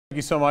Thank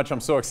you so much. I'm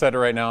so excited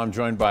right now. I'm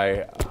joined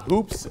by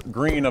Hoops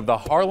Green of the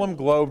Harlem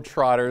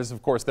Globetrotters.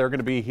 Of course, they're going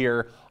to be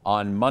here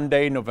on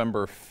Monday,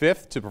 November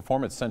 5th to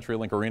perform at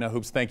CenturyLink Arena.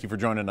 Hoops, thank you for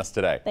joining us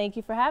today. Thank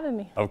you for having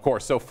me. Of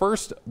course. So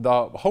first, the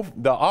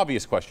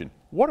obvious question,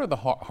 what are the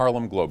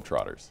Harlem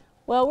Globetrotters?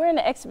 Well, we're an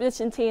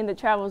exhibition team that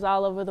travels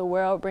all over the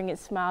world, bringing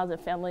smiles and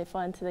family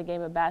fun to the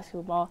game of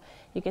basketball.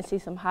 You can see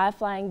some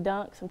high-flying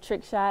dunks, some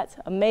trick shots,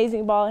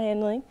 amazing ball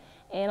handling,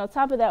 and on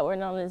top of that, we're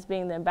known as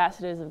being the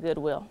ambassadors of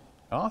goodwill.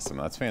 Awesome.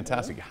 That's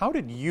fantastic. How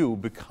did you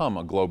become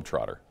a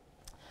Globetrotter?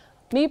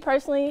 Me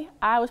personally,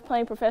 I was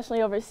playing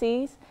professionally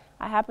overseas.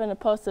 I happened to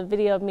post a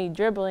video of me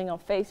dribbling on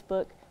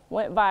Facebook,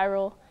 went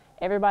viral.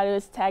 Everybody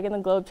was tagging the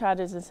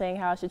Globetrotters and saying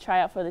how I should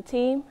try out for the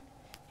team,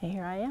 and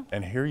here I am.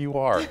 And here you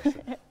are.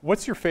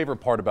 What's your favorite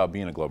part about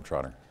being a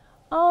Globetrotter?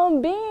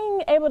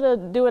 Being able to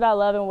do what I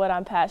love and what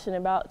I'm passionate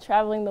about,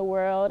 traveling the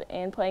world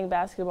and playing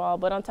basketball.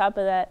 But on top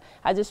of that,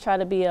 I just try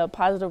to be a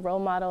positive role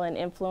model and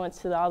influence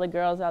to all the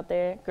girls out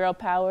there, girl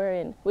power,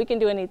 and we can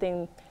do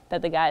anything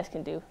that the guys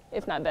can do,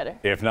 if not better.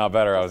 If not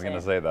better, I was going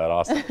to say that.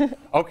 Awesome.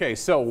 Okay,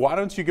 so why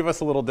don't you give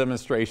us a little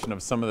demonstration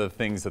of some of the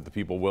things that the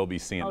people will be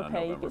seeing on November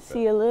 5th. Okay, you can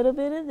see a little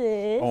bit of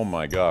this. Oh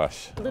my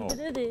gosh. A little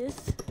bit of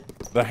this.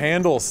 The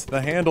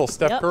handles,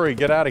 Steph Curry,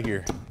 get out of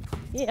here.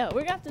 Yeah, we're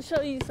going to have to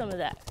show you some of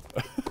that.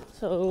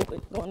 So we're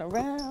going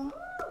around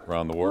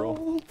the world.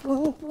 Boom,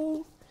 boom,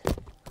 boom.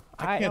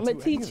 All right, I'm going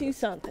to teach you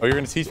something. Oh, you're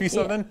going to teach me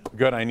something? Yeah.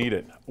 Good, I need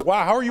it.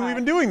 Wow, how are you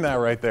even doing that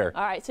right there?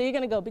 All right, so you're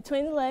going to go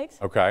between the legs.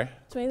 Okay.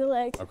 Between the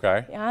legs.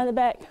 Okay. Behind the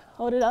back,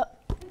 hold it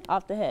up,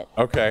 off the head.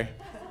 Okay.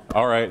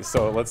 All right,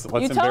 so let's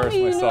embarrass myself right now. You told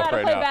me you knew how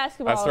to play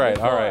basketball. That's right.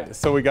 Before. All right,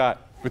 so we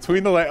got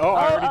between the legs. Oh,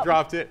 I already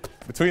dropped it.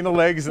 Between the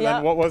legs, and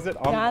then what was it?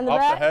 Off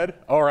the head?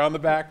 Oh, around the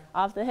back?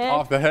 Off the head.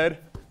 Off the head.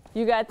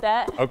 You got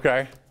that.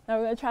 Okay. Now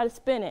we're going to try to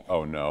spin it.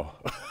 Oh, no.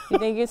 You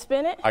think you can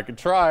spin it? I could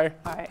try.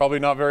 All right. Probably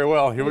not very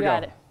well. Here we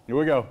go. Here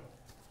we go.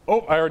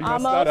 Oh, I already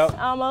messed that up.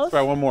 Almost. Let's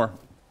try one more.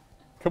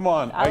 Come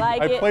on.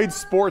 I played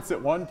sports at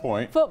one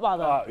point. Football,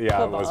 though. Yeah,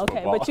 football. It was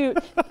okay,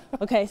 football.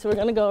 Okay, so we're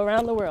going to go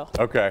around the world.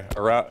 Okay.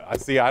 I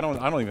see. I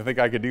don't even think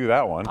I could do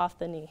that one. Off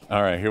the knee.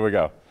 All right, here we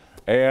go.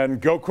 And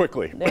go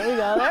quickly. There we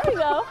go. There we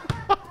go.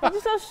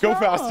 You're so strong. Go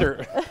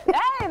faster.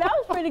 Hey, that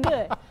was pretty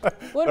good.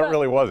 That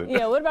really wasn't.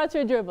 Yeah, what about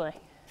your dribbling?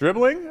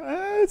 Dribbling?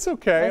 It's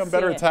okay. I'm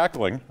better at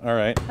tackling. All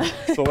right.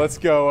 So let's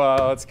go.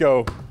 Let's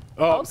go.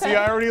 Oh, okay. See,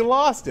 I already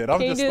lost it.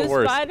 I'm just the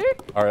worst. Can you do the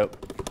spider? All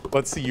right.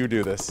 Let's see you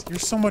do this. You're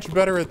so much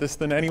better at this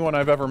than anyone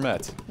I've ever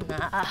met.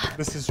 Nah.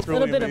 This is truly amazing. A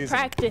little bit amazing. of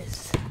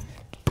practice.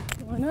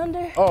 Going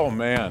under. Oh,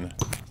 man.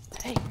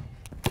 Hey.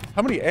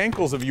 How many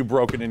ankles have you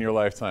broken in your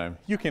lifetime?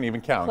 You can't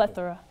even count.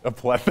 Plethora. A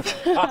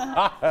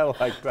plethora. I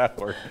like that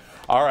word.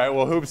 All right,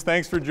 well, Hoops,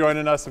 thanks for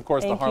joining us. Of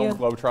course, the Harlem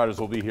Globetrotters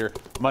will be here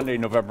Monday,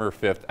 November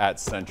 5th at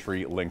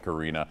CenturyLink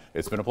Arena.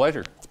 It's been a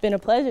pleasure. It's been a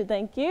pleasure.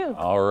 Thank you.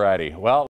 All righty. Well.